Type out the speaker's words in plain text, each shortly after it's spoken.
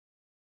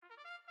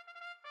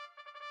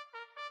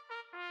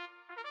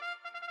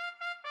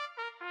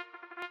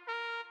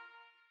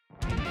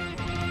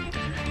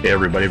Hey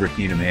everybody, Rick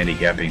Needham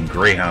handicapping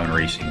greyhound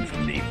racing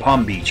from the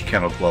Palm Beach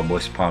Kennel Club,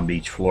 West Palm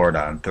Beach,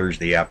 Florida on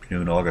Thursday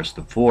afternoon, August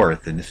the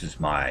 4th, and this is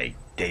my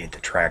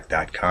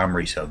dayatthetrack.com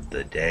race of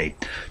the day.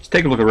 Let's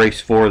take a look at race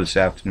 4 this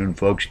afternoon,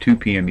 folks. 2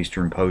 p.m.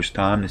 Eastern Post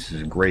time. This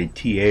is a grade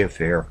TA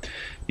affair.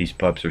 These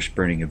pups are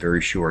sprinting a very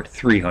short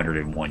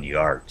 301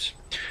 yards.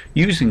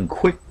 Using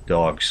Quick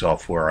Dog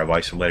software, I've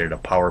isolated a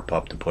power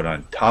pup to put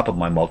on top of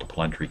my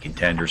multiple entry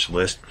contenders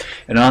list.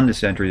 And on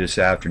this entry this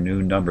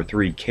afternoon, number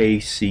 3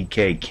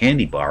 KCK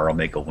Candy Bar, I'll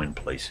make a win,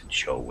 place, and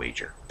show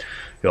wager.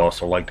 You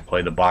also like to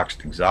play the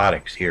boxed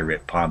exotics here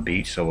at Palm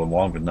Beach, so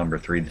along with number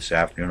 3 this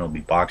afternoon, I'll be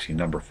boxing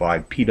number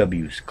 5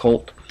 PW's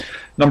Colt,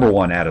 number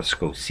 1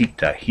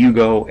 Atascosita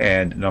Hugo,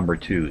 and number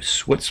 2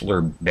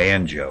 Switzerland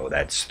Banjo.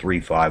 That's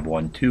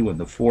 3512 and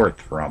the 4th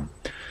from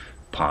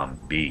Palm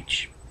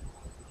Beach.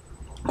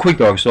 Quick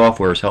Dog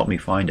software has helped me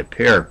find a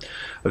pair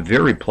of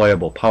very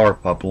playable power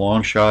pup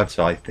long shots.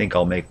 I think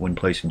I'll make win,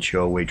 place, and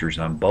show wagers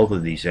on both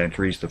of these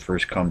entries. The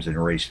first comes in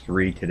race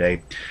 3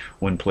 today.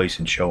 Win, place,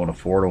 and show in a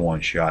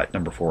 4-to-1 shot.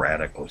 Number 4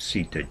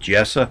 Atascosita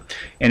Jessa.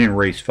 And in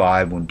race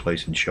 5, win,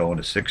 place, and show in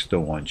a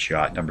 6-to-1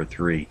 shot. Number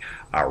 3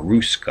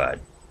 Aruska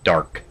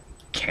Dark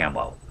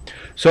Camo.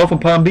 So from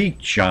Palm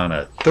Beach on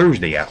a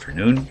Thursday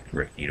afternoon,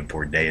 Rick Needham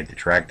for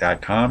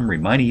dayatthetrack.com,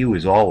 reminding you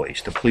as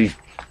always to please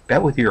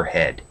bet with your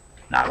head,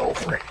 not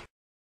over it.